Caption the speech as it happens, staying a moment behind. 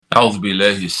أعوذ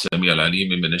بالله السميع العليم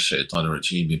من الشيطان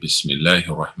الرجيم بسم الله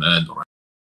الرحمن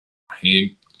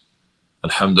الرحيم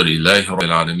الحمد لله رب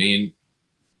العالمين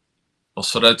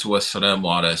والصلاة والسلام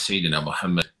على سيدنا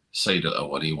محمد سيد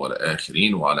الأولين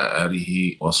والآخرين وعلى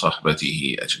آله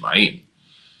وصحبه أجمعين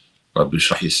رب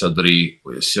اشرح لي صدري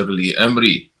ويسر لي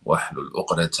أمري واحلل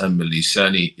عقدة من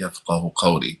لساني يفقه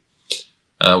قولي.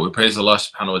 We praise Allah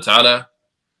subhanahu wa ta'ala.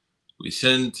 We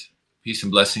send peace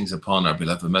and blessings upon our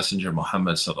beloved messenger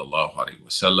Muhammad sallallahu alaihi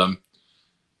wasallam,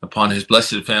 upon his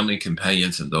blessed family,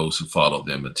 companions, and those who follow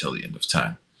them until the end of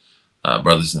time.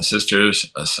 Brothers and sisters,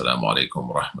 assalamu alaikum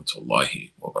wa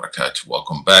rahmatullahi wa barakatuh.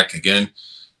 Welcome back again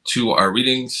to our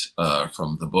readings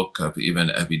from the book of Ibn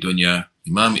Abi Dunya,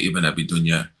 Imam Ibn Abi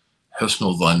Dunya,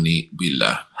 Husnul Dhanni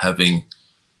Billah,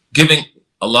 giving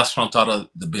Allah subhanahu wa ta'ala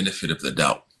the benefit of the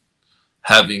doubt,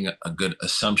 having a good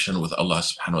assumption with Allah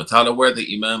subhanahu wa ta'ala, where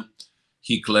the Imam,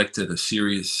 he collected a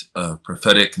series of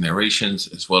prophetic narrations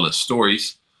as well as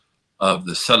stories of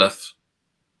the Salaf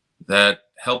that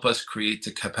help us create the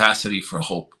capacity for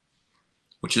hope,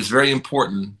 which is very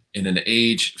important in an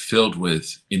age filled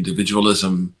with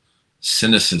individualism,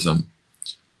 cynicism,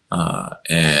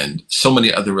 and so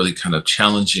many other really kind of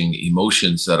challenging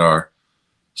emotions that are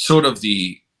sort of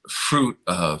the fruit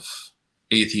of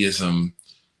atheism,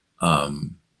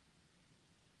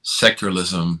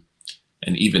 secularism,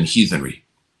 and even heathenry.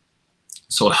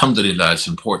 So alhamdulillah, it's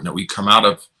important that we come out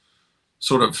of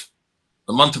sort of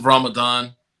the month of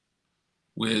Ramadan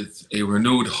with a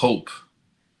renewed hope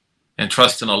and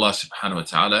trust in Allah subhanahu wa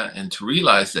ta'ala, and to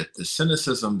realize that the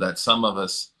cynicism that some of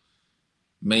us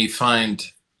may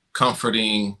find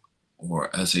comforting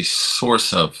or as a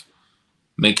source of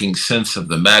making sense of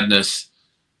the madness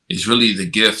is really the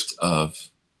gift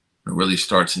of, it really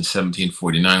starts in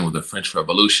 1749 with the French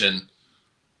Revolution,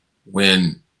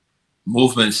 when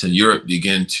movements in Europe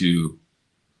began to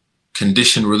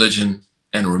condition religion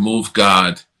and remove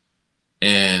God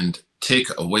and take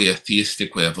away a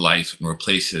theistic way of life and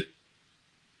replace it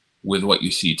with what you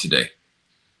see today.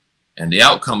 And the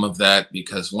outcome of that,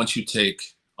 because once you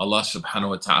take Allah subhanahu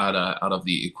wa ta'ala out of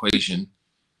the equation,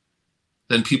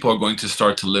 then people are going to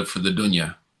start to live for the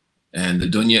dunya. And the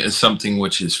dunya is something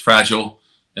which is fragile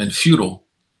and futile,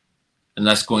 and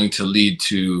that's going to lead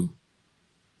to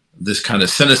this kind of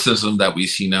cynicism that we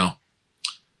see now,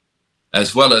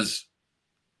 as well as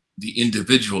the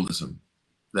individualism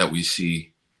that we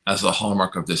see as a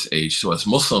hallmark of this age. So as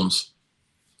Muslims,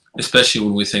 especially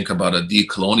when we think about a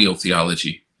decolonial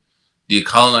theology,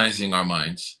 decolonizing our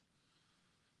minds,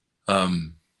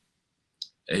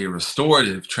 a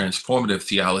restorative, transformative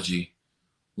theology,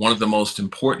 one of the most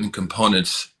important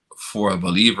components for a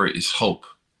believer is hope.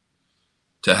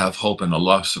 To have hope in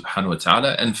Allah subhanahu wa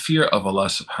ta'ala and fear of Allah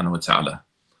subhanahu wa ta'ala.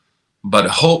 But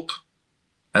hope,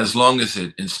 as long as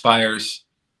it inspires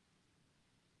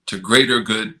to greater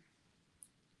good,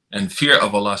 and fear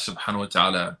of Allah subhanahu wa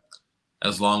ta'ala,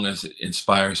 as long as it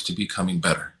inspires to becoming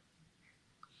better.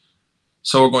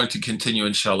 So we're going to continue,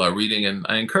 inshallah, reading, and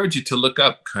I encourage you to look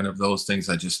up kind of those things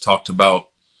I just talked about,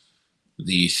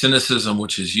 the cynicism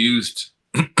which is used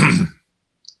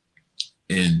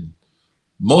in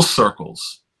most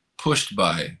circles, pushed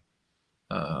by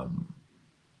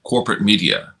corporate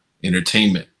media,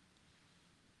 entertainment.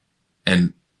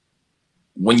 And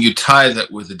when you tie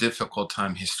that with a difficult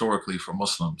time historically for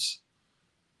Muslims,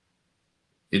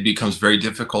 it becomes very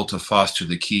difficult to foster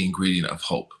the key ingredient of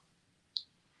hope.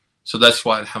 So that's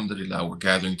why, alhamdulillah, we're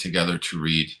gathering together to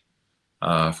read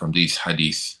from these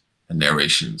hadith and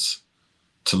narrations,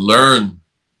 to learn.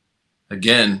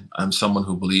 Again, I'm someone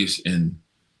who believes in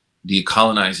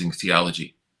decolonizing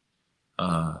theology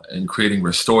and creating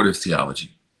restorative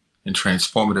theology and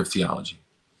transformative theology.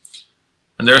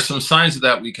 And there are some signs of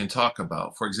that we can talk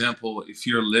about. For example, if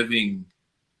you're living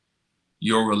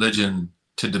your religion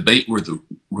to debate with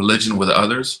religion with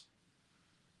others,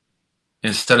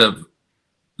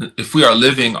 if we are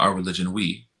living our religion,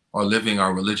 we are living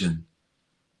our religion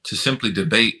to simply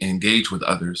debate and engage with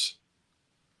others,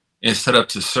 instead of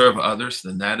to serve others,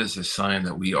 then that is a sign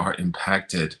that we are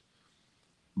impacted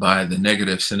by the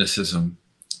negative cynicism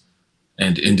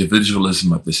and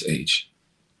individualism of this age.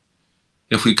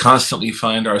 If we constantly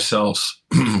find ourselves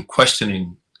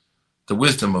questioning the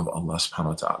wisdom of Allah subhanahu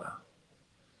wa ta'ala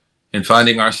and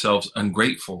finding ourselves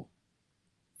ungrateful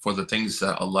for the things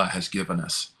that Allah has given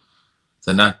us,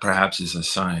 then that perhaps is a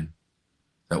sign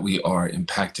that we are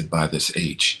impacted by this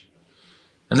age.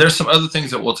 And there's some other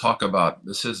things that we'll talk about.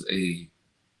 This is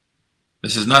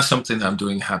not something that I'm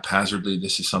doing haphazardly.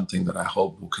 This is something that I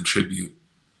hope will contribute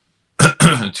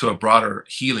to a broader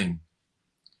healing,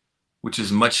 which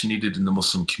is much needed in the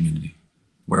Muslim community,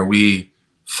 where we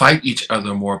fight each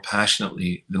other more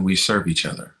passionately than we serve each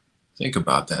other. Think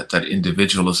about that. That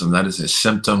individualism, that is a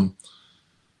symptom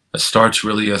that starts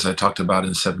really, as I talked about in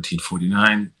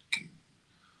 1749.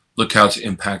 Look how it's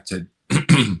impacted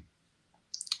the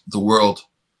world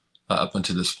up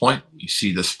until this point. You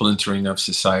see the splintering of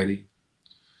society.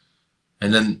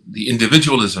 And then the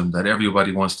individualism that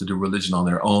everybody wants to do religion on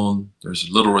their own. There's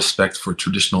little respect for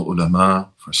traditional ulama,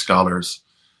 for scholars.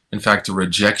 In fact, a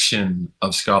rejection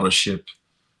of scholarship,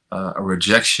 a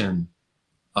rejection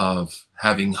of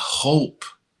having hope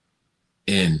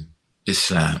in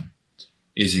Islam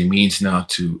is a means now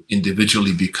to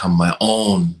individually become my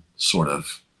own sort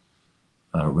of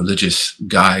religious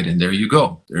guide. And there you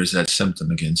go. There's that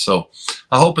symptom again. So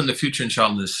I hope in the future,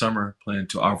 inshallah, this summer, plan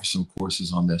to offer some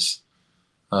courses on this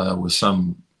with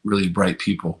some really bright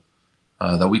people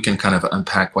that we can kind of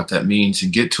unpack what that means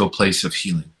and get to a place of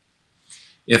healing.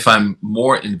 If I'm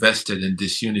more invested in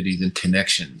disunity than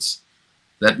connections,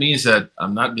 that means that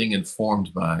I'm not being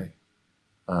informed by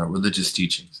religious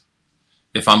teachings.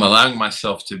 If I'm allowing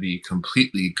myself to be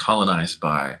completely colonized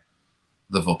by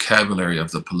the vocabulary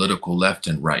of the political left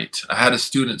and right. I had a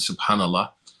student, subhanAllah,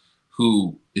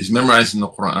 who is memorizing the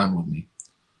Quran with me.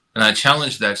 And I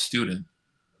challenged that student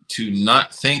to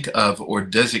not think of or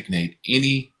designate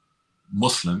any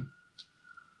Muslim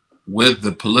with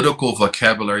the political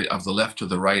vocabulary of the left or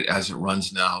the right as it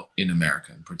runs now in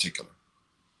America in particular.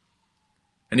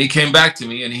 And he came back to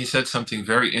me and he said something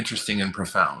very interesting and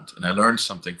profound. And I learned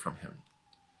something from him.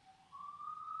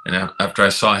 And after I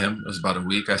saw him, it was about a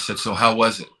week, I said, so how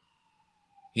was it?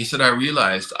 He said, I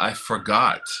realized I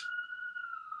forgot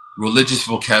religious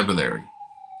vocabulary.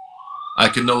 I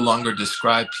can no longer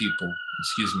describe people.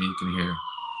 Excuse me, you can hear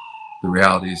the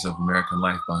realities of American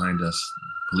life behind us,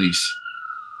 police.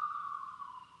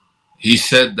 He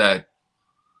said that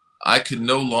I could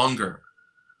no longer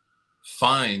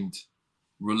find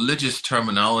religious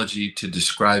terminology to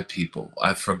describe people.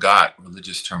 I forgot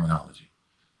religious terminology.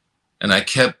 And I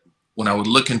kept, when I would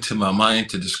look into my mind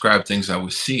to describe things I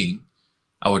was seeing,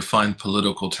 I would find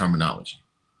political terminology.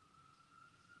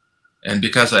 And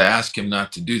because I asked him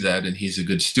not to do that, and he's a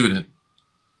good student,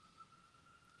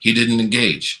 he didn't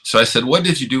engage. So I said, what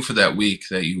did you do for that week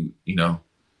that you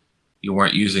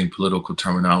weren't using political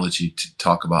terminology to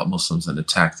talk about Muslims and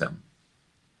attack them?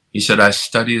 He said, I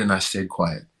studied and I stayed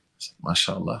quiet. I said,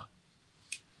 MashaAllah.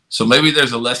 So maybe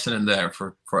there's a lesson in there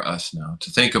for us now to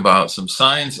think about some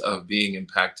signs of being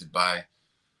impacted by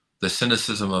the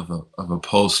cynicism of a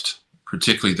post,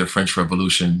 particularly the French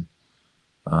Revolution,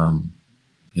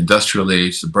 industrial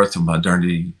age, the birth of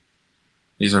modernity.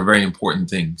 These are very important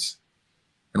things.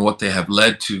 And what they have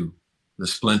led to, the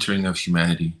splintering of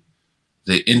humanity,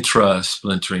 the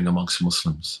intra-splintering amongst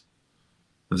Muslims,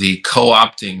 the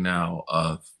co-opting now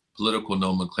of political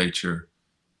nomenclature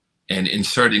and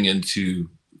inserting into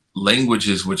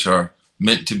languages which are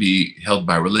meant to be held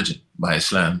by religion, by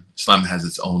Islam. Islam has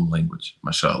its own language,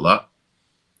 mashallah.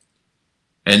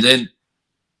 And then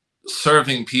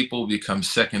serving people becomes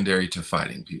secondary to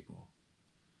fighting people.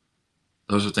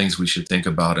 Those are things we should think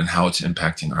about and how it's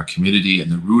impacting our community. And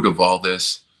the root of all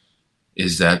this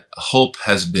is that hope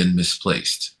has been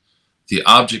misplaced. The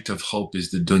object of hope is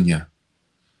the dunya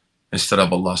instead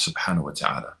of Allah subhanahu wa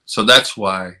ta'ala. So that's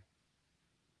why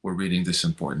we're reading this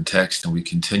important text, and we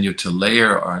continue to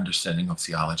layer our understanding of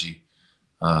theology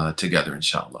together,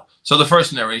 inshallah. So the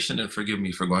first narration, and forgive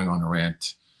me for going on a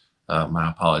rant, my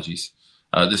apologies.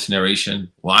 This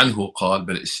narration, وَعَنْهُ قَالْ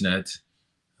بِالْإِسْنَادِ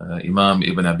Imam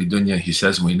Ibn Abi Dunya, he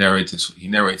says, when he narrates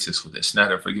this with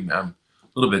isnad. Forgive me, I'm a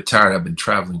little bit tired. I've been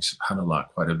traveling, subhanAllah,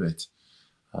 quite a bit.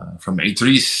 From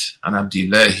Idris an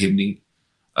Abdullah ibn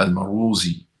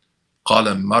al-Maruzi, قال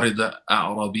مرض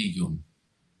أعرابي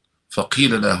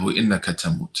فقيل له إنك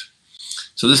تموت.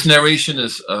 So this narration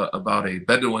is about a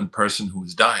Bedouin person who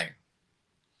is dying.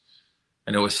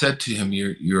 And it was said to him,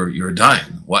 you're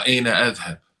dying. وَأَيْنَ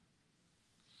أَذْهَبْ?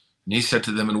 And he said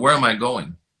to them, and where am I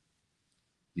going?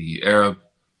 The Arab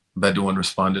Bedouin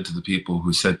responded to the people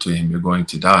who said to him, you're going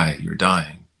to die, you're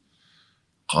dying.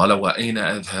 قَالَ وَأَيْنَ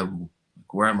أَذْهَبُ?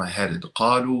 Where am I headed?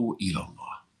 قَالُوا إِلَى اللَّهِ.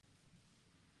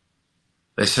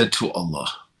 They said, to Allah.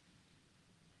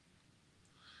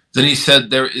 Then he said,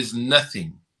 there is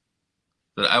nothing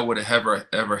that I would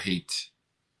ever hate.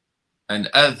 And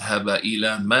أذهب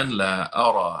إلى من لا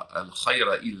أرى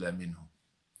الخير إلا منه.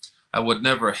 I would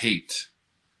never hate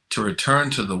to return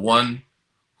to the one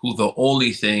who the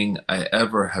only thing I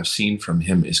ever have seen from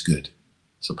him is good.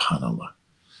 Subhanallah.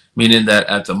 Meaning that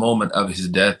at the moment of his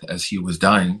death, as he was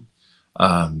dying,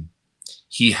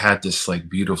 he had this like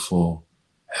beautiful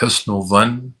husnul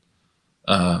dhan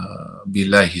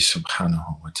billahi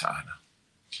subhanahu wa ta'ala.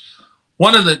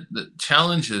 One of the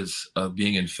challenges of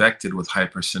being infected with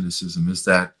hypercynicism is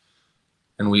that,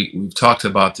 and we've talked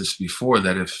about this before,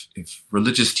 that if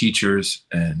religious teachers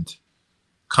and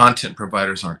content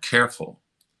providers aren't careful,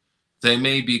 they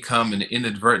may become an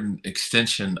inadvertent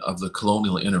extension of the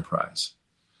colonial enterprise,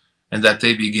 and that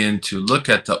they begin to look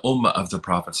at the ummah of the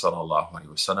Prophet sallallahu alaihi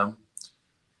wasallam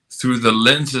through the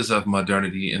lenses of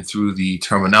modernity and through the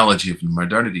terminology of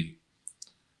modernity,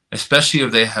 especially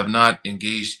if they have not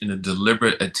engaged in a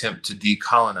deliberate attempt to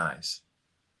decolonize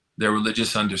their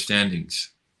religious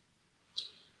understandings.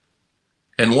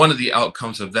 And one of the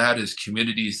outcomes of that is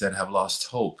communities that have lost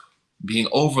hope being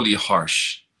overly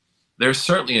harsh. There's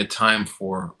certainly a time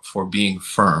for being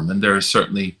firm, and there is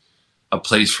certainly a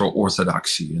place for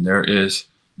orthodoxy, and there is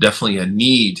definitely a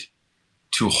need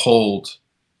to hold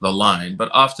the line.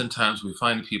 But oftentimes we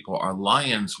find people are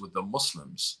lions with the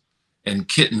Muslims and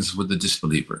kittens with the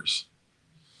disbelievers.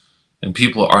 And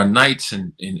people are knights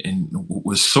and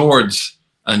with swords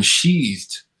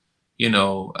unsheathed,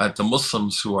 at the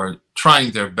Muslims who are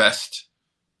trying their best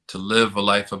to live a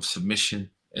life of submission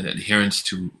and adherence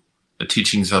to the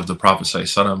teachings of the Prophet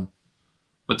ﷺ.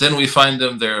 But then we find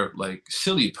them, they're like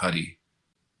silly putty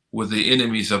with the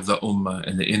enemies of the ummah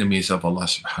and the enemies of Allah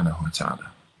subhanahu wa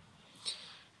ta'ala.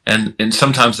 And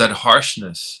sometimes that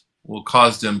harshness will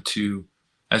cause them to,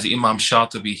 as Imam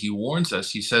Shatibi, he warns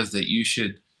us, he says that you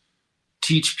should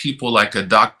teach people like a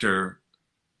doctor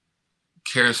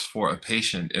cares for a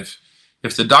patient.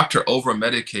 If the doctor over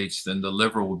medicates, then the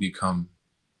liver will become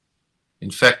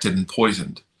infected and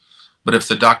poisoned. But if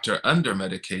the doctor under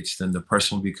medicates, then the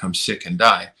person will become sick and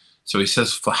die. So he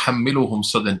says, فَحَمِّلُهُمْ,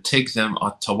 so then take them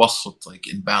at tawassut, like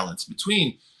in balance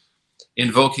between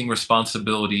invoking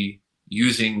responsibility,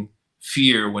 using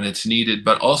fear when it's needed,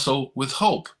 but also with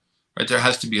hope. Right? There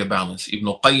has to be a balance. Ibn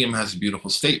al-Qayyim has a beautiful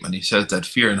statement. He says that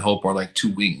fear and hope are like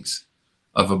two wings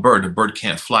of a bird. A bird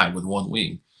can't fly with one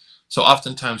wing. So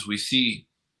oftentimes we see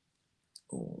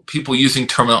people using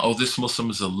terminology, oh, this Muslim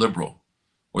is a liberal,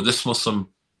 or this Muslim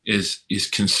is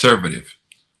conservative.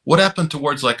 What happened to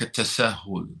words like a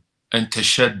tasahul and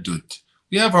tashaddud?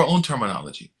 We have our own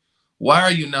terminology. Why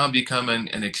are you now becoming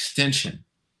an extension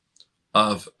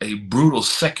of a brutal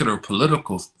secular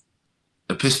political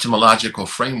epistemological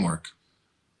framework,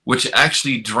 which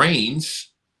actually drains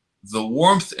the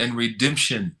warmth and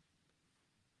redemption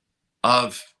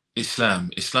of Islam?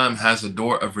 Islam has a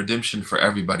door of redemption for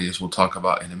everybody, as we'll talk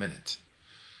about in a minute.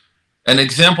 An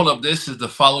example of this is the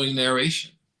following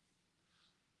narration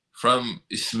from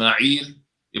Ismail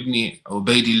ibn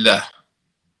Ubaidillah.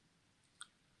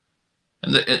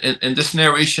 And this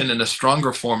narration in a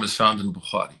stronger form is found in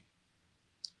Bukhari,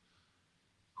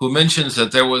 who mentions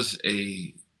that there was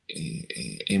a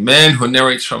man who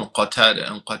narrates from Qatada,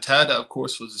 and Qatada, of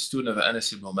course, was a student of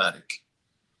Anas ibn Malik.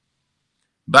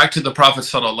 Back to the Prophet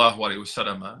sallallahu alaihi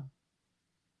wasallam,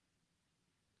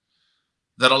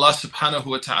 that Allah subhanahu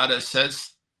wa ta'ala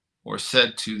says, or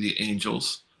said to the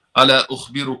angels, أَلَا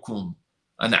أُخْبِرُكُمْ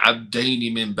أَنْ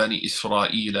عَبْدَيْنِ مِنْ بَنِي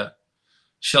إِسْرَائِيلَ.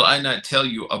 Shall I not tell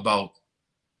you about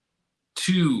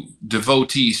two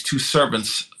devotees, two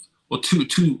servants, or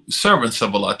two servants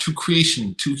of Allah, two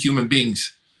creation, two human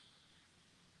beings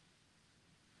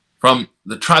from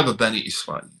the tribe of Bani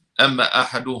Israel? أَمَّا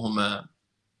أَحَدُهُمَا.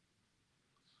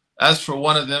 As for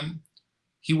one of them,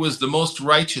 he was the most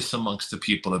righteous amongst the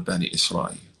people of Bani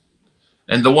Israel,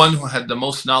 and the one who had the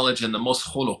most knowledge and the most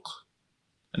khuluq,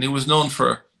 and he was known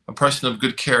for a person of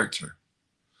good character.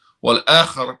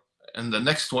 وَالْآخَرُ, and the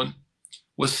next one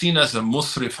was seen as a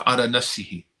musrif ala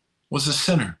nafsihi, was a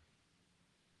sinner.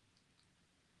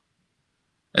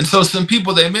 And so some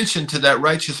people, they mentioned to that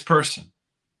righteous person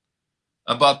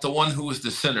about the one who was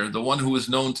the sinner, the one who was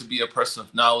known to be a person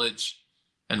of knowledge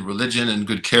and religion and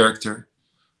good character.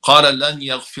 قَالَ لَنْ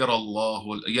يَغْفِرَ اللَّهُ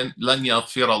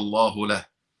لَهُ.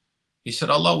 He said,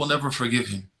 Allah will never forgive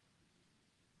him.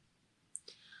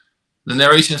 The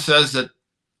narration says that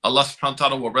Allah subhanahu wa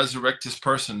ta'ala will resurrect this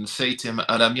person and say to him,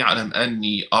 أَلَمْ يَعْلَمْ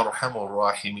أَنِّي أَرْحَمُ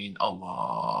الرَّاحِمِينَ.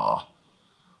 Allah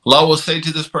will say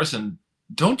to this person,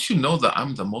 don't you know that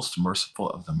I'm the most merciful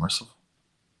of the merciful?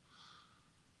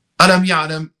 أَلَمْ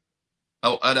يَعْلَمْ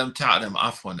أو أَلَمْ تَعْلَمْ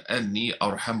عَفْوًا أَنِّي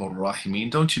أَرْحَمُ الرَّاحِمِينَ.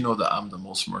 Don't you know that I'm the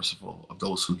most merciful of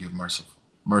those who give mercy?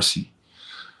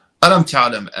 أَلَمْ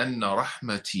تَعْلَمْ أَنَّ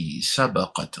رَحْمَتِي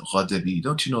سَبَقَتْ غَضَبِي.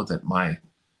 Don't you know that my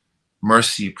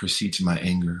mercy precedes my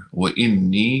anger?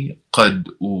 وَإِنِّي قَدْ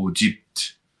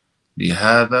أُوجِبْتْ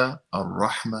لِهَذَا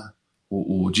الرَّحْمَةِ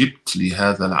وَأُوجِبْتْ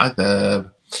لِهَذَا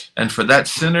الْعَذَابِ. And for that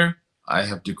sinner, I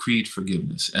have decreed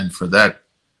forgiveness. And for that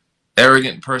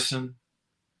arrogant person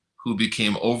who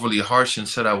became overly harsh and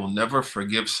said, I will never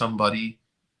forgive somebody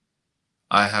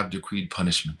I have decreed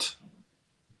punishment.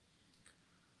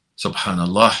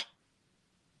 Subhanallah.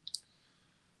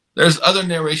 There's other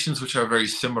narrations which are very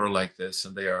similar like this,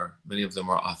 and many of them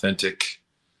are authentic.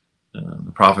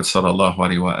 The Prophet sallallahu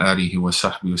alaihi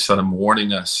wasallam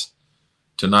warning us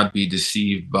to not be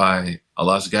deceived by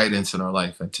Allah's guidance in our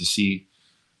life, and to see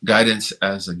guidance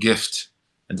as a gift,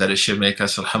 and that it should make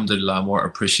us, alhamdulillah, more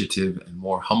appreciative and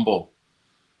more humble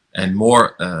and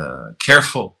more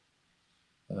careful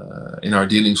in our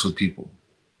dealings with people.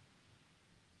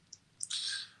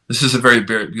 This is a very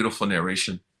beautiful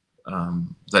narration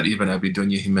that Ibn Abi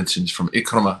Dunya, he mentions from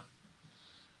Ikramah,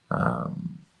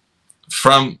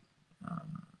 from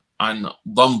An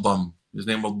Damdam, his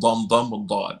name was Damdam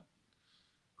al-Dad,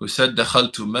 who said,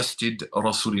 دخلت مسجد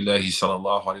رسول الله صلى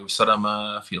الله عليه وسلم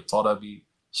في طلب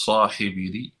صاحبي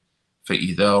لي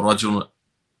فإذا رجل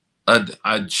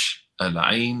أدعج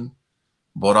العين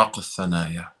براق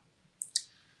الثنايا.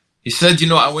 He said,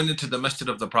 I went into the masjid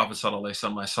of the Prophet sallallahu alaihi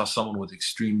wasallam. I saw someone with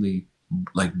extremely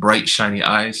bright, shiny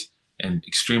eyes, and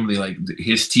extremely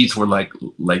his teeth were like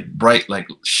bright, like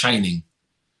shining.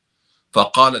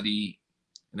 فقال لي,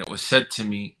 and it was said to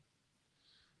me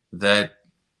that,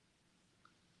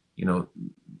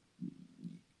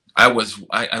 I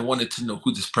wanted to know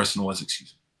who this person was,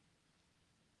 excuse me.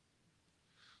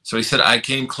 So he said, I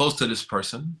came close to this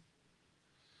person,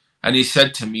 and he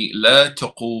said to me, لا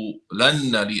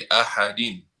تقولن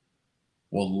لأحد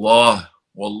والله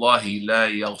لا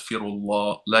يغفر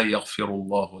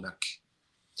الله لك.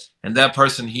 And that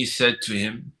person, he said to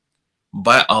him,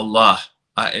 by Allah,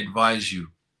 I advise you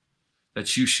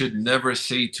that you should never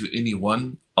say to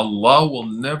anyone, Allah will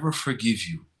never forgive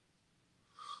you.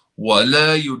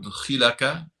 ولا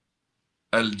يدخلك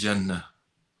الجنة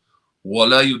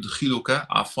ولا يدخلك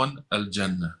عفوا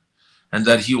الجنة, and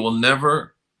that he will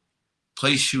never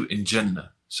place you in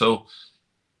Jannah. So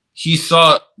he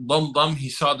saw Damdam, he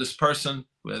saw this person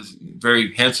who was a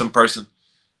very handsome person,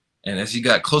 and as he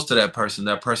got close to that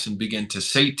person began to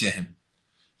say to him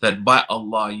that by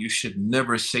Allah, you should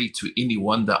never say to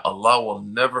anyone that Allah will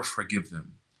never forgive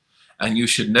them. And you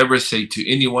should never say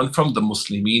to anyone from the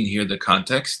Muslimin, here the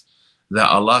context, that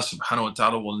Allah subhanahu wa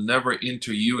ta'ala will never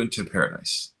enter you into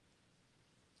paradise.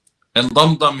 And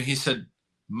Damdam, he said,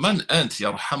 Man ant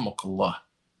yarhamukallah.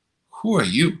 Who are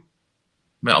you?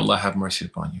 May Allah have mercy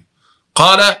upon you.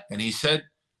 Qala, and he said,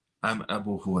 I'm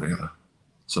Abu Hurairah.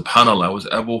 Subhanallah, it was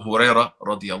Abu Hurairah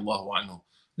radiyallahu anhu.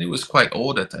 He was quite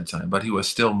old at that time, but he was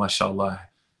still, mashallah,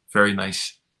 very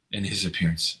nice in his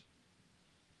appearance.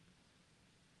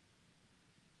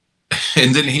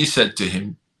 And then he said to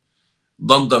him,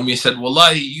 Damdam, he said,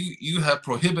 Wallahi, you have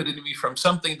prohibited me from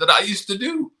something that I used to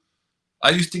do. I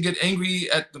used to get angry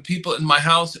at the people in my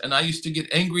house, and I used to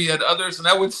get angry at others, and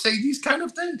I would say these kind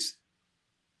of things.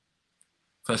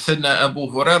 فسيدنا أبو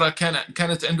هريرة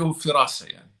كانت عنده فراسة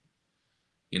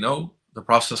يعني. The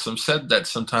Prophet said that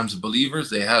sometimes believers,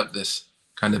 they have this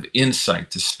kind of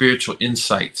insight, this spiritual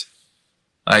insight.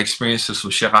 I experienced this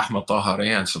with Sheikh Ahmad Taha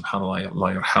Rayan, subhanAllah,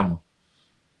 Allah yarhamu.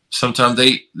 Sometimes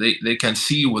they can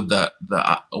see with the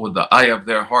eye of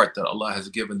their heart that Allah has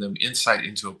given them insight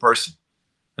into a person,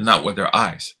 and not with their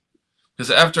eyes.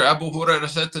 Because after Abu Hurairah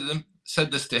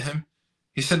said this to him,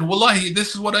 he said, Wallahi,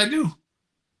 this is what I do.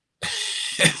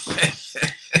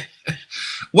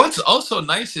 What's also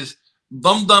nice is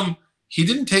Damdam, he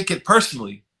didn't take it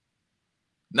personally.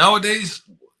 Nowadays,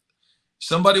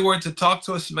 somebody were to talk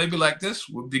to us maybe like this,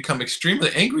 would become extremely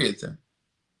angry at them.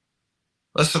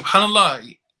 But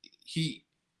subhanAllah, he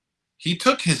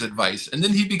took his advice, and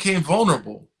then he became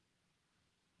vulnerable.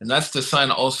 And that's the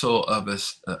sign also of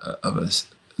an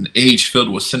age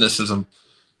filled with cynicism.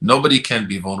 Nobody can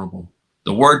be vulnerable.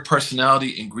 The word personality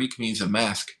in Greek means a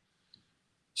mask.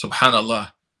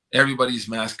 Subhanallah, everybody's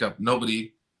masked up.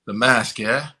 Nobody, the mask,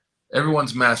 yeah?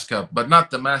 Everyone's masked up, but not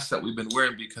the mask that we've been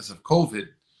wearing because of COVID.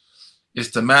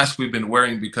 It's the mask we've been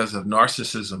wearing because of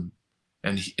narcissism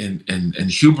and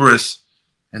hubris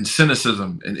and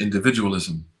cynicism and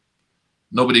individualism.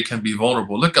 Nobody can be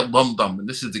vulnerable. Look at Damdam, and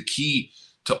this is the key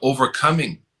to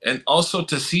overcoming, and also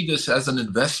to see this as an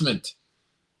investment.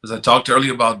 As I talked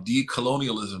earlier about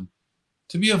decolonialism,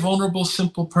 to be a vulnerable,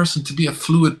 simple person, to be a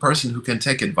fluid person who can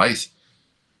take advice.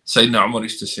 Sayyidina Umar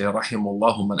used to say,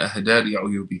 Rahimullahu man ahdari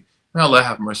uyubi. May Allah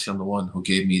have mercy on the one who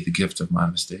gave me the gift of my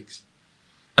mistakes.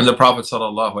 And the Prophet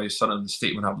sallallahu alaihi wasallam, the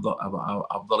statement of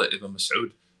Abdullah ibn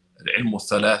Mas'ud, al-ilmu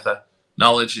thalatha,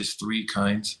 knowledge is three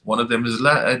kinds. One of them is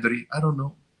la adri, I don't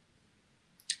know.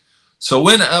 So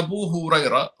when Abu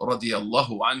Hurairah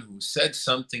radiyallahu anhu said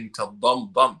something to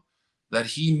Damdam that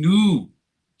he knew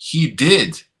he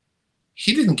didn't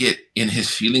get in his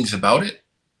feelings about it,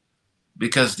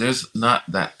 because there's not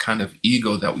that kind of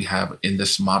ego that we have in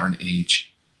this modern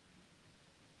age.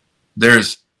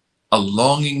 There's a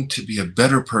longing to be a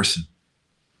better person.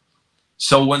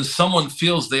 So when someone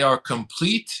feels they are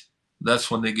complete,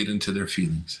 that's when they get into their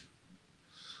feelings.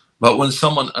 But when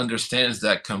someone understands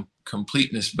that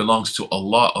completeness belongs to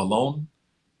Allah alone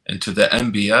and to the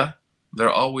Anbiya, they're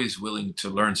always willing to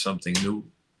learn something new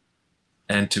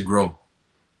and to grow.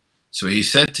 So he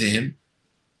said to him,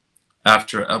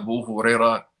 after Abu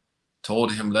Huraira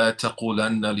told him, لا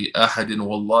تقولن لأحد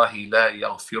والله لا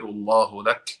يغفر الله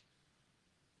لك.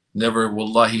 Never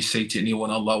wallahi say to anyone,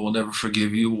 Allah will never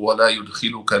forgive you, ولا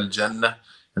يدخلك الجنة,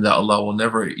 and that Allah will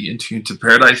never enter you into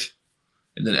paradise.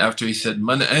 And then after he said,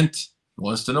 Man ant, he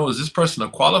wants to know, is this person a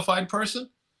qualified person?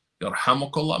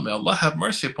 Yarhamukallah, may Allah have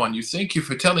mercy upon you. Thank you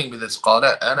for telling me this. قال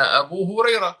أنا أبو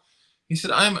هريرة. He said,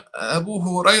 I'm Abu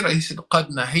Huraira. He said, قد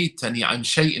نهيتني عن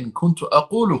شيء كنت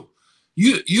أقوله.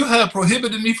 You have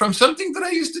prohibited me from something that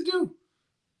I used to do.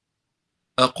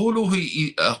 أقوله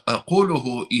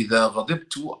إذا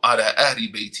غضبت على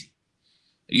أهل بيتي.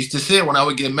 I used to say it when I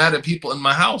would get mad at people in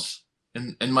my house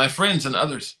and my friends and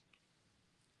others.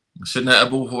 Sayyidina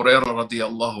Abu Huraira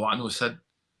radiyallahu anhu said,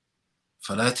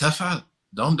 فلا تفعل.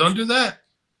 Don't do that.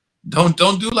 Don't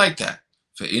do like that.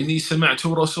 فإني سمعت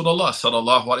رسول الله صلى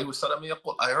الله عليه وسلم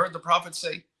يقول, I heard the Prophet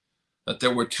say that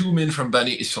there were two men from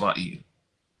Bani Israel.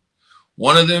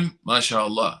 One of them,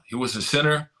 mashallah, he was a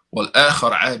sinner,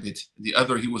 والآخر عابد, the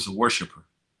other he was a worshipper.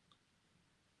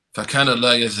 فكان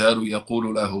لا يزال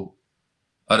يقول له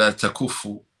ألا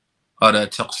تكف ألا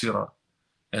تقصر.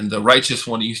 And the righteous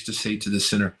one used to say to the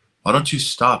sinner, why don't you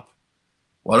stop?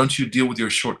 Why don't you deal with your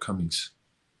shortcomings?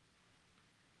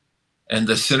 And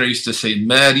the sinner used to say,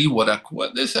 Mari walak,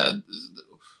 what does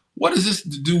this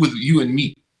to do with you and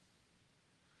me?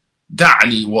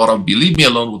 Da'ni wa Rabbi, leave me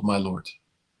alone with my Lord.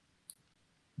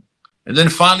 And then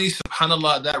finally,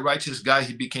 subhanAllah, that righteous guy,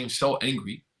 he became so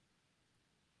angry.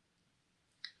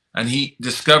 And he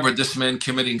discovered this man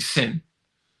committing sin.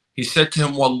 He said to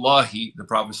him, Wallahi, the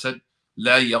Prophet said,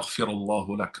 La yaghfir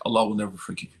Allahu lak. Allah will never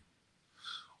forgive you.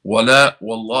 ولا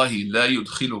والله لا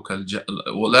يدخلك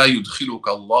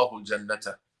الله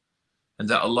الجنة, and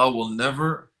that Allah will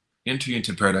never enter you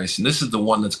into paradise. And this is the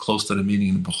one that's close to the meaning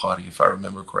in Bukhari, if I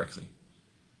remember correctly.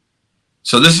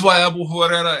 So this is why Abu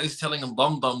Huraira is telling him,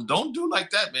 don't do like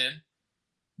that, man.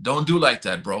 Don't do like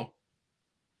that, bro.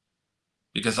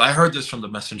 Because I heard this from the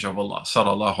Messenger of Allah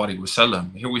sallallahu alaihi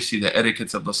wasallam. Here we see the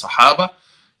etiquettes of the Sahaba,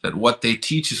 that what they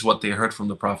teach is what they heard from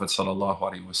the Prophet sallallahu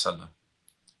alaihi wasallam.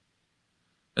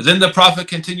 And then the Prophet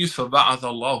continues, فَبَعَثَ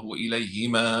اللَّهُ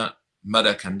إِلَيْهِمَا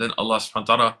مَلَكًا. Then Allah subhanahu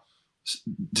wa ta'ala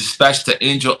dispatched the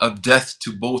angel of death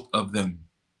to both of them.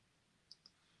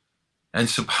 And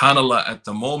subhanAllah, at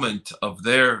the moment of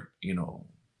their,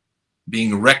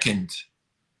 being reckoned,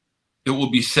 it will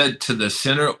be said to the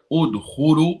sinner,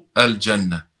 أُدْخُلُ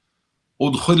الْجَنَّةِ.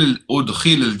 أُدْخِلِ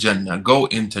الْجَنَّةِ. Go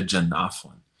into Jannah,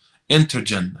 afwan. Enter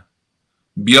Jannah.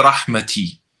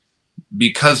 بِرَحْمَتِي.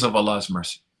 Because of Allah's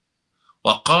mercy.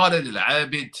 وَقَالَ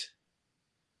لِلْعَابِدِ.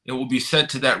 It will be said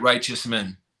to that righteous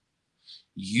man,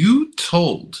 you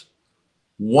told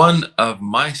one of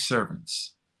my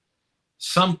servants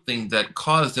something that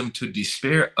caused them to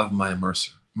despair of my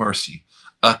mercy.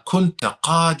 أَكُنْتَ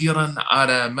قَادِرًا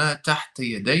عَلَى مَا تَحْتَ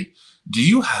يَدَيْ. Do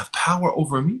you have power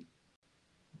over me?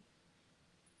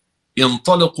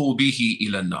 انطلقوا به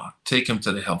إلى النار. Take him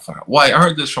to the hellfire. Why? I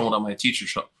heard this from one of my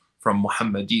teachers from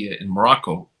Muhammadiyah in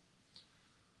Morocco,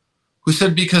 who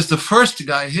said, because the first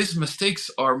guy, his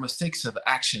mistakes are mistakes of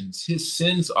actions. His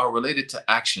sins are related to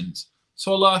actions.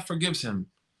 So Allah forgives him.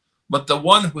 But the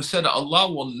one who said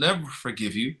Allah will never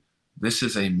forgive you, this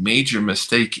is a major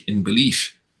mistake in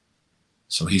belief.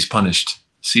 So he's punished.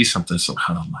 See something,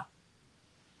 subhanAllah.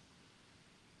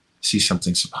 See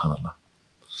something, subhanAllah.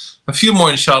 A few more,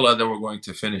 inshallah, that we're going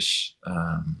to finish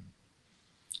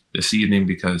this evening,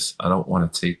 because I don't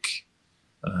want to take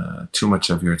too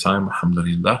much of your time,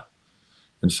 alhamdulillah.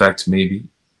 In fact, maybe,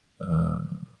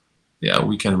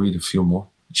 we can read a few more,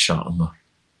 inshallah.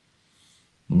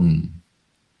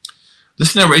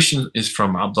 This narration is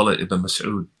from Abdullah ibn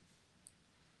Mas'ud,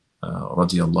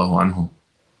 radiyallahu anhu.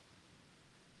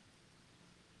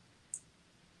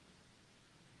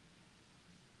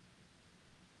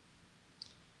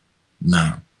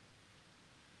 Now,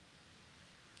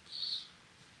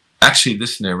 actually,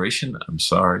 this narration, I'm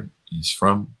sorry, is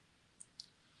from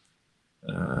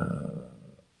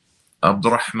عبد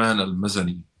الرحمن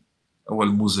المزني أو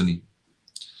المزني.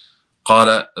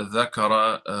 قال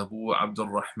ذكر أبو عبد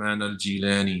الرحمن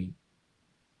الجيلاني,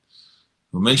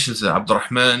 who mentions that Abd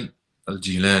al-Rahman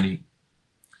al-Jilani,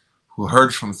 who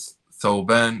heard from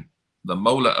Thawban the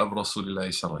Mawla of Rasulullah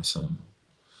sallallahu alaihi wasallam,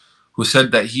 who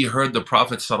said that he heard the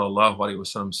Prophet sallallahu alaihi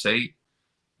wasallam say,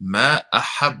 "Ma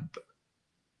ahab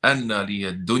anna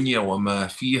liya dunya wa ma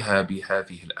fiha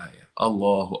bihadhihi al-ayah."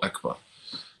 Allahu Akbar.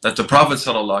 That the Prophet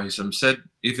sallallahu alaihi wasallam said,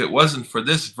 if it wasn't for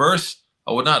this verse,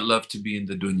 I would not love to be in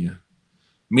the dunya.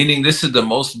 Meaning this is the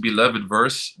most beloved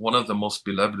verse, one of the most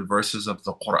beloved verses of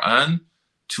the Quran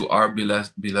to our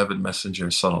beloved Messenger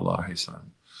sallallahu alaihi wasallam,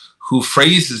 who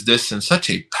phrases this in such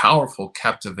a powerful,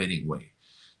 captivating way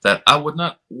that I would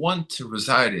not want to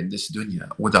reside in this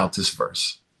dunya without this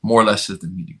verse. More or less is the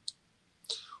meaning.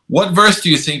 What verse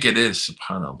do you think it is,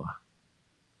 subhanAllah?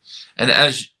 And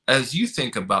as you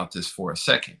think about this for a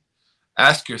second,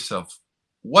 ask yourself,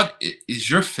 what is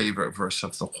your favorite verse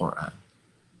of the Quran?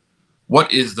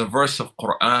 What is the verse of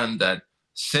Quran that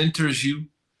centers you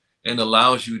and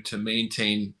allows you to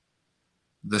maintain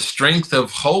the strength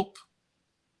of hope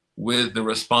with the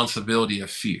responsibility of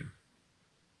fear?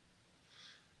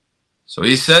 So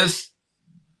he says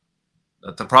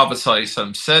that the Prophet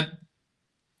ﷺ said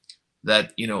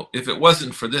that, if it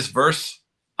wasn't for this verse,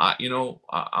 I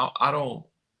don't,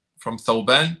 from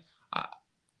Thawban,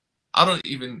 I don't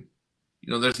even,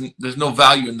 there's no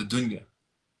value in the dunya.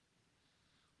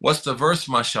 What's the verse,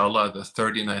 mashallah, the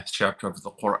 39th chapter of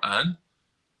the Quran,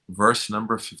 verse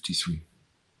number 53.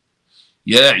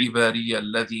 يا عبادي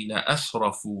الذين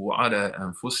أسرفوا على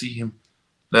أنفسهم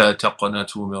لا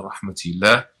تقنطوا من رحمة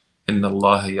الله إن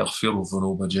الله يغفر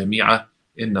الذنوب جميعا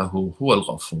إنه هو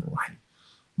الغفور الرحيم.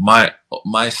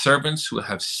 My servants who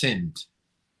have sinned,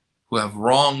 who have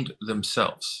wronged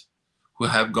themselves, who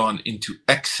have gone into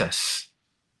excess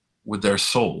with their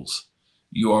souls,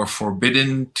 you are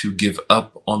forbidden to give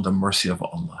up on the mercy of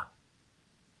Allah.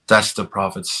 That's the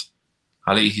Prophet's,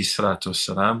 alayhi salatu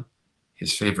wassalam,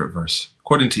 his favorite verse,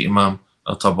 according to Imam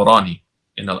al-Tabarani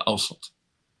in Al-Awsat.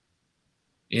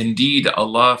 Indeed,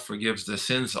 Allah forgives the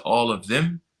sins, all of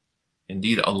them.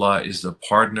 Indeed, Allah is the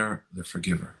pardoner, the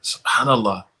forgiver.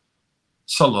 Subhanallah.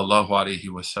 Sallallahu alayhi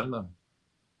wasallam.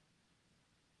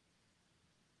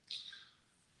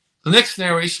 The next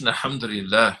narration,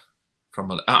 alhamdulillah,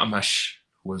 from Al-A'mash,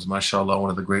 who was, mashallah, one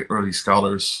of the great early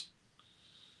scholars,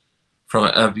 from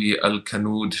Abi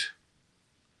al-Kanud,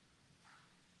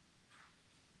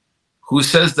 who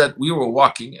says that we were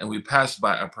walking and we passed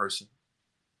by a person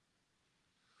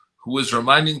who was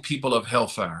reminding people of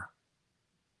hellfire.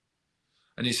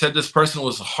 And he said this person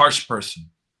was a harsh person.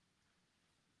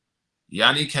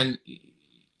 Yani kan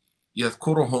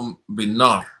yadhkuruhum bin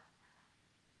nar.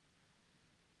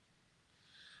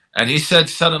 And he said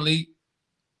suddenly,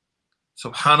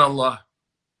 subhanallah,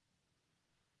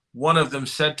 one of them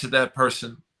said to that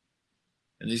person,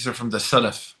 and these are from the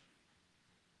Salaf,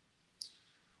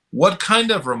 what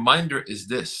kind of reminder is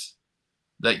this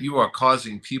that you are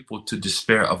causing people to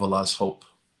despair of Allah's hope?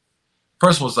 The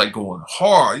person was like going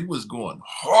hard. He was going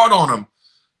hard on him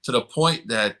to the point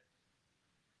that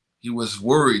he was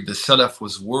worried. The Salaf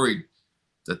was worried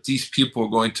that these people were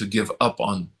going to give up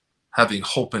on having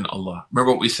hope in Allah.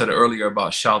 Remember what we said earlier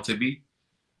about Shatibi?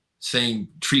 Saying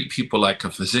treat people like a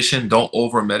physician, don't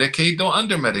over-medicate, don't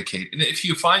under-medicate. And if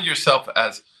you find yourself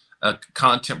as a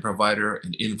content provider,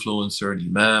 an influencer, an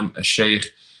imam, a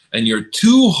sheikh, and you're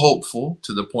too hopeful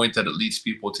to the point that it leads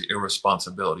people to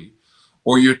irresponsibility,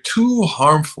 or you're too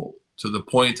harmful to the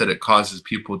point that it causes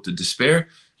people to despair,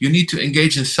 you need to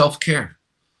engage in self-care.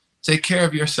 Take care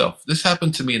of yourself. This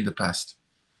happened to me in the past,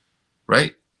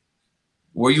 right?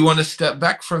 Where you want to step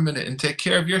back for a minute and take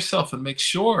care of yourself and make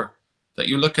sure that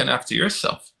you're looking after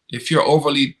yourself. If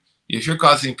you're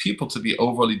causing people to be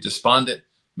overly despondent,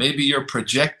 maybe you're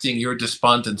projecting your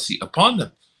despondency upon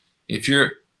them. If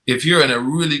you're in a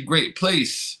really great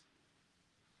place,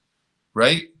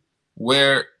 right,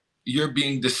 where you're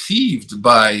being deceived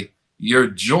by your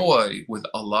joy with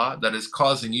Allah that is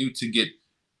causing you to get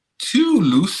too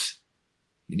loose,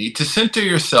 you need to center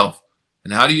yourself.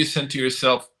 And how do you center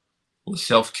yourself? With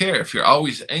self-care. If you're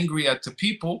always angry at the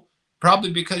people,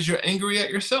 probably because you're angry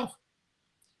at yourself.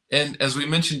 And as we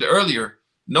mentioned earlier,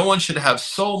 no one should have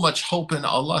so much hope in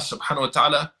Allah subhanahu wa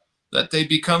ta'ala that they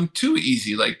become too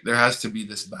easy. Like there has to be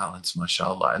this balance,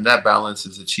 mashallah. And that balance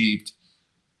is achieved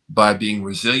by being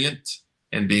resilient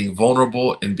and being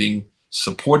vulnerable and being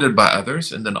supported by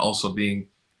others, and then also being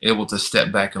able to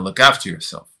step back and look after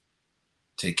yourself.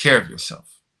 Take care of yourself.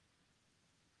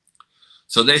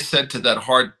 So they said to that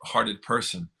hard-hearted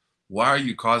person, why are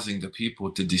you causing the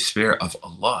people to despair of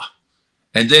Allah?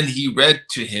 And then he read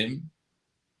to him,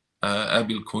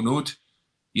 Abi al-Kunud,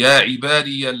 يا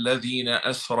عبادي الذين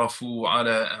أسرفوا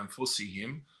على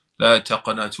أنفسهم لا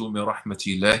تقنطوا من رحمة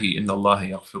الله إن الله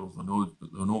يغفر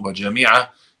الذنوب جميعا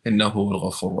إِنَّهُ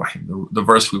الْغَفُورُ الرَّحِيمُ. The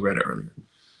verse we read earlier.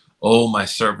 O my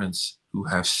servants who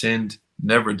have sinned,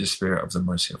 never despair of the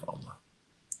mercy of Allah.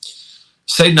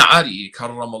 Sayyidina Ali,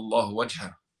 karramallahu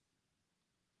wajha,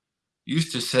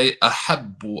 used to say,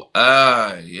 أَحَبُّ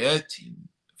آيَاتٍ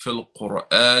فِي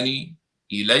الْقُرْآنِ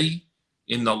إِلَيْ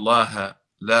إِنَّ اللَّهَ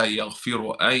لَا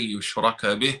يَغْفِرُ أَن يُشْرَكَ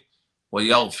بِهِ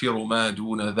وَيَغْفِرُ مَا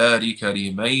دُونَ ذَلِكَ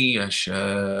لِمَن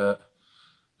يَشَاءُ.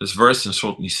 This verse in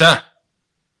Surah Nisa,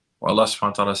 where Allah subhanahu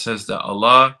wa ta'ala says that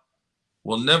Allah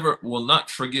will not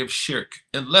forgive shirk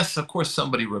unless, of course,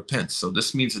 somebody repents. So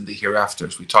this means in the hereafter,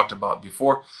 as we talked about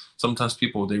before. Sometimes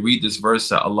people, they read this verse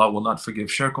that Allah will not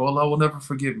forgive shirk. Oh, Allah will never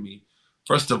forgive me.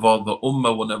 First of all, the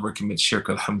ummah will never commit shirk.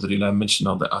 Alhamdulillah, I mentioned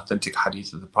all the authentic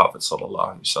hadith of the Prophet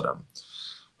sallallahu alaihi wasallam.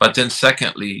 But then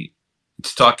secondly,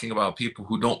 it's talking about people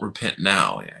who don't repent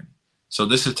now. So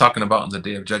this is talking about in the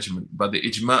Day of Judgment. By the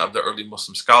ijma of the early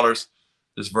Muslim scholars,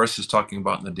 this verse is talking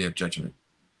about in the Day of Judgment.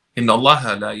 إِنَّ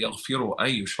اللَّهَ لَا يَغْفِرُ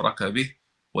أَن يُشْرَكَ بِهِ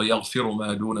وَيَغْفِرُ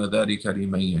مَا دُونَ ذَلِكَ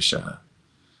لِمَن يَشَاءُ.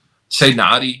 Sayyidina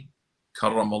Ali,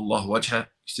 karramallahu wajha,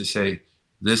 used to say,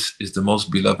 this is the most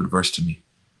beloved verse to me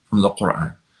from the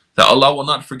Quran. That Allah will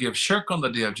not forgive shirk on the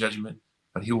Day of Judgment,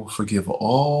 but He will forgive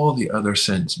all the other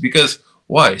sins. Because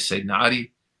why? Sayyidina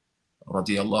Ali,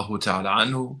 radiyallahu ta'ala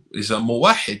anhu, is a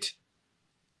muwahid.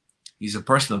 He's a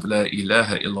person of La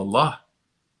ilaha illallah,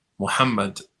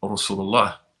 Muhammad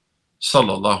Rasulullah,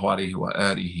 sallallahu alayhi wa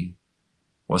alihi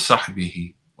wa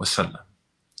sahbihi wa sallam.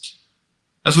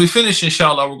 As we finish,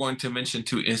 inshallah, we're going to mention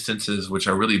two instances which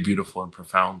are really beautiful and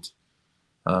profound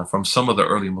from some of the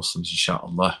early Muslims,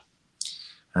 inshallah.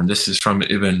 And this is from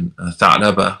Ibn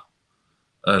Tha'laba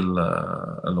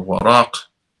al-Waraq,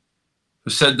 who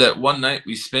said that one night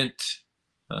we spent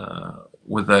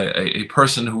with a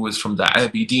person who was from the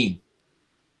Abideen,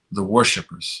 the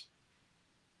worshippers.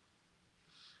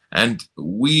 And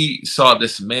we saw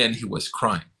this man, he was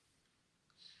crying.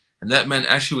 And that man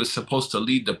actually was supposed to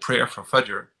lead the prayer for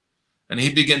Fajr. And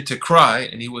he began to cry,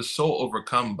 and he was so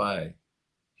overcome by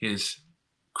his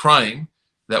crying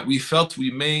that we felt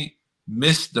we may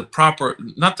miss the proper,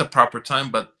 not the proper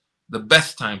time, but the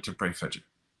best time to pray Fajr.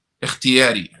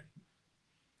 Ikhtiyari.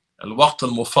 Al-waqt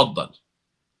al-mufaddal.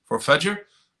 For Fajr,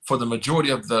 for the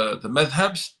majority of the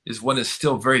madhabs, is when it's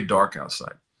still very dark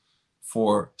outside.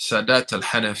 For Sadat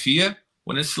al-Hanafiya,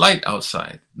 when it's light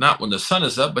outside. Not when the sun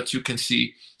is up, but you can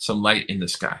see some light in the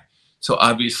sky. So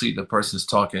obviously the person's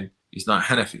talking, he's not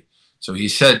Hanafi. So he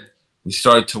said, we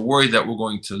started to worry that we're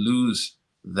going to lose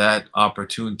that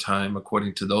opportune time,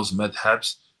 according to those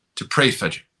madhabs, to pray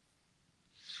Fajr.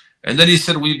 And then he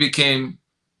said, we became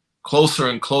closer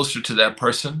and closer to that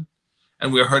person,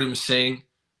 and we heard him saying,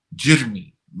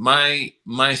 Jirmi, my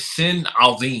sin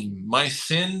azim, my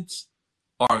sins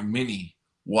are many.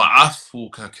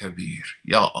 وَعَفُّكَ كَبِيرٌ.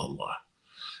 Ya Allah.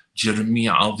 Jirmi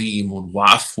azimun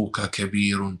وَعَفُّكَ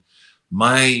كَبِيرٌ.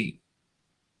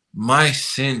 My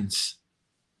sins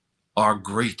are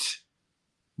great,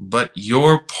 but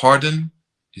your pardon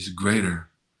is greater.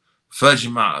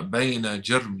 فَاجْمَعْ بَيْنَ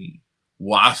جِرْمِي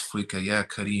وَعَفْوِكَ يَا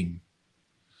كَرِيمٌ.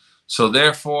 So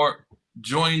therefore,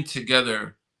 join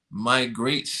together my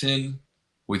great sin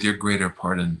with your greater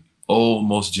pardon, O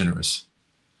most generous.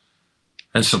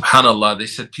 And subhanAllah, they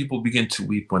said people began to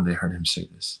weep when they heard him say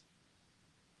this.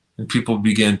 And people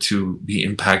began to be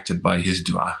impacted by his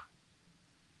dua.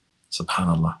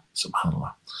 Subhanallah,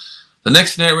 subhanallah. The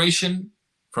next narration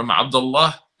from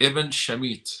Abdullah ibn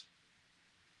Shamit,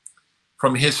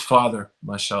 from his father,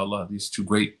 mashallah, these two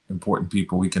great important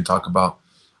people we can talk about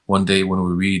one day when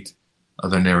we read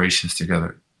other narrations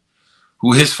together,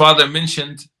 who his father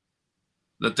mentioned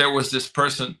that there was this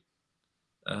person,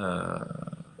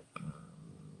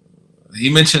 he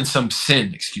mentioned some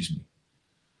sin,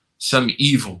 some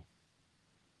evil.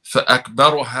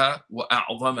 فَأَكْبَرُهَا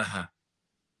وَأَعْظَمَهَا.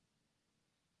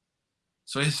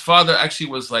 So his father actually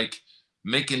was like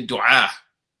making dua.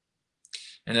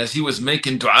 And as he was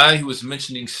making dua, he was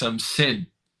mentioning some sin.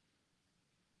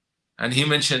 And he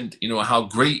mentioned, how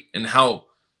great and how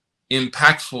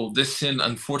impactful this sin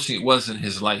unfortunately was in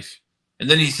his life. And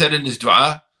then he said in his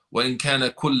dua, وَإِن كَانَ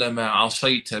كُلَّمَا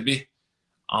عَصَيْتَ بِهِ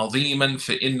عَظِيمًا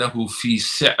فَإِنَّهُ فِي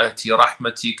سِعَةِ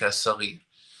رَحْمَتِكَ صَغِيرٌ.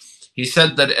 He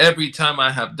said that every time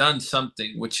I have done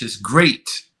something which is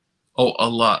great, O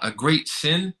Allah, a great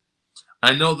sin,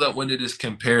 I know that when it is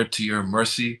compared to your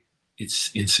mercy,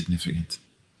 it's insignificant.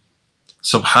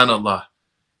 Subhanallah.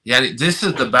 Yani, this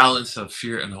is the balance of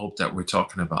fear and hope that we're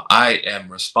talking about. I am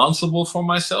responsible for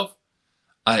myself.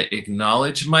 I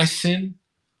acknowledge my sin.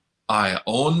 I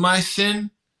own my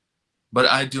sin. But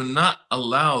I do not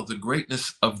allow the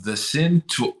greatness of the sin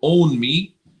to own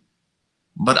me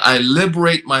But I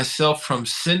liberate myself from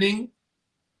sinning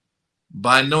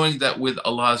by knowing that with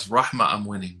Allah's rahmah I'm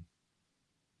winning.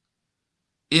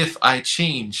 If I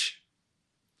change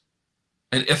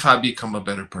and if I become a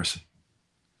better person.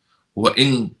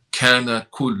 وَإِن كَانَ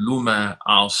كُلُّ مَا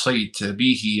عَصَيْتَ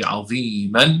بِهِ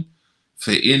عَظِيمًا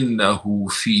فَإِنَّهُ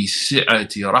فِي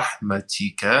سِعَةِ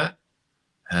رَحْمَتِكَ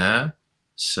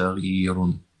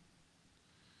صَغِيرٌ.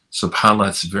 SubhanAllah,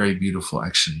 it's very beautiful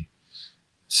actually.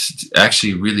 It's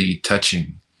actually really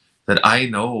touching that I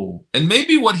know, and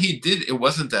maybe what he did, it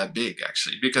wasn't that big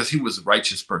actually, because he was a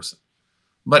righteous person,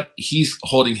 but he's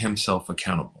holding himself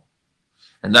accountable.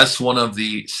 And that's one of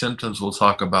the symptoms we'll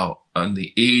talk about on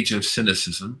the age of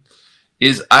cynicism,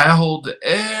 is I hold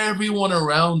everyone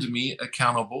around me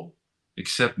accountable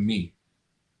except me,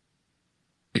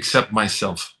 except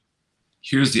myself.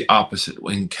 Here's the opposite.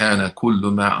 وَإِن كَانَ كُلُّ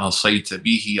مَا عَصَيْتَ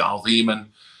بِهِ عَظِيمًا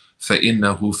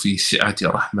فَإِنَّهُ فِي سِعَةِ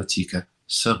رَحْمَتِكَ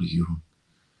صَغِيرٌ.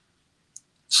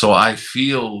 So I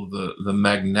feel the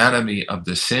magnanimity of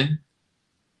the sin,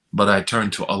 but I turn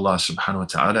to Allah subhanahu wa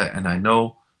ta'ala and I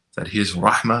know that His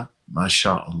rahmah,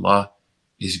 mashallah,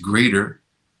 is greater,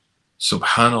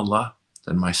 subhanallah,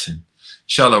 than my sin.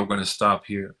 Inshallah, we're going to stop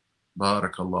here.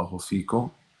 Barakallahu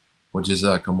feekum wa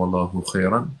jazakumullahu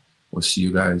khairan. We'll see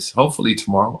you guys hopefully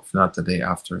tomorrow, if not the day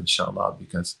after, inshallah,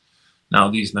 because now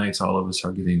these nights all of us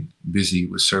are getting busy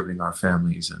with serving our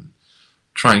families and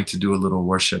trying to do a little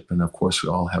worship, and of course we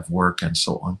all have work and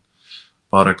so on.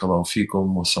 Barakallahu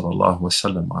feekum wa sallallahu wa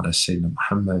sallam ala Sayyidina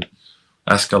Muhammad.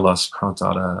 Ask Allah subhanahu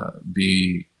wa ta'ala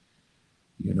be,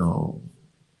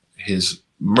 His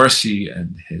mercy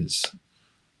and His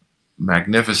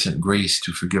magnificent grace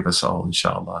to forgive us all,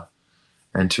 inshallah,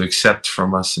 and to accept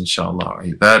from us, inshallah, our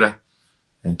ibadah,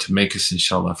 and to make us,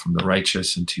 inshallah, from the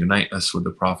righteous, and to unite us with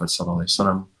the Prophet sallallahu alaihi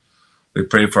wasallam. We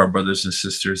pray for our brothers and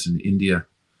sisters in India.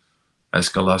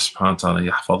 Ask Allah subhanahu wa ta'ala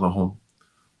yahfadhahum.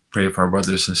 Pray for our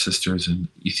brothers and sisters in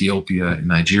Ethiopia and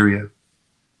Nigeria.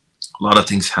 A lot of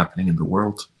things happening in the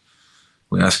world.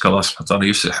 We ask Allah subhanahu wa ta'ala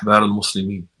يصلح بال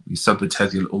المسلمين ويثبت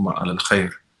هذه الأمة على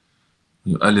الخير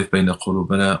ويؤلف بين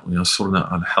قلوبنا وينصرنا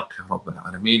على حق رب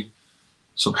العالمين.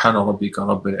 سبحان ربك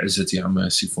رب العزة عما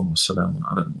يصفون والسلام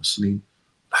على المرسلين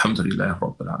الحمد لله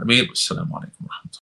رب العالمين والسلام عليكم ورحمة الله.